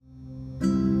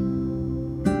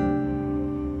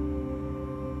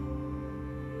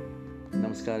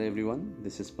Namaskar everyone,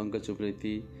 this is Pankaj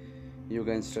Upreti,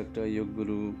 yoga instructor, yoga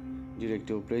guru,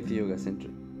 director of Upreti Yoga Center.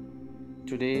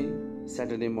 Today,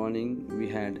 Saturday morning, we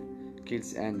had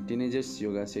kids and teenagers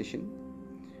yoga session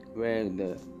where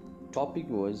the topic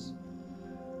was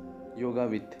yoga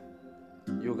with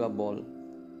yoga ball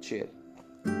chair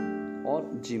or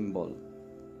gym ball.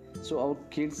 So our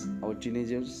kids, our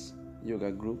teenagers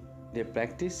yoga group, they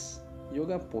practice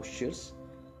yoga postures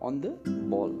on the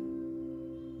ball.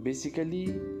 Basically,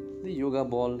 the yoga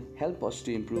ball help us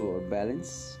to improve our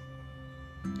balance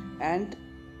and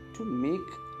to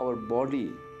make our body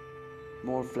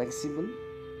more flexible.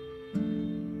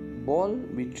 Ball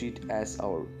we treat as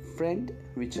our friend,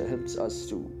 which helps us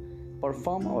to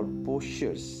perform our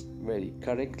postures very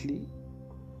correctly,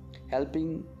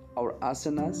 helping our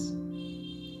asanas.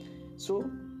 So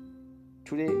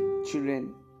today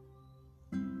children,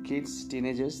 kids,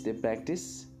 teenagers, they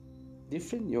practice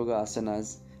different yoga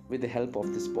asanas with the help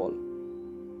of this ball.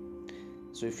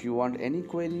 So if you want any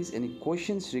queries, any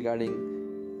questions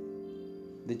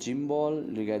regarding the gym ball,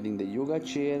 regarding the yoga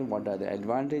chair, what are the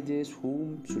advantages,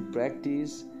 whom should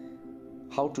practice,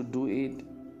 how to do it,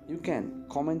 you can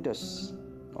comment us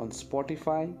on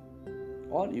Spotify,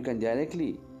 or you can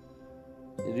directly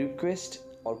request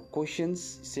or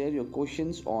questions, share your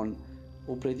questions on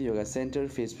Upreti Yoga Center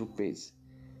Facebook page,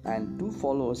 and do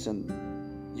follow us on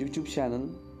YouTube channel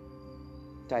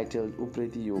titled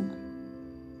Upreti Yoga.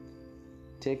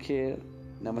 Take care.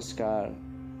 Namaskar.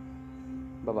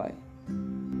 Bye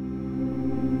bye.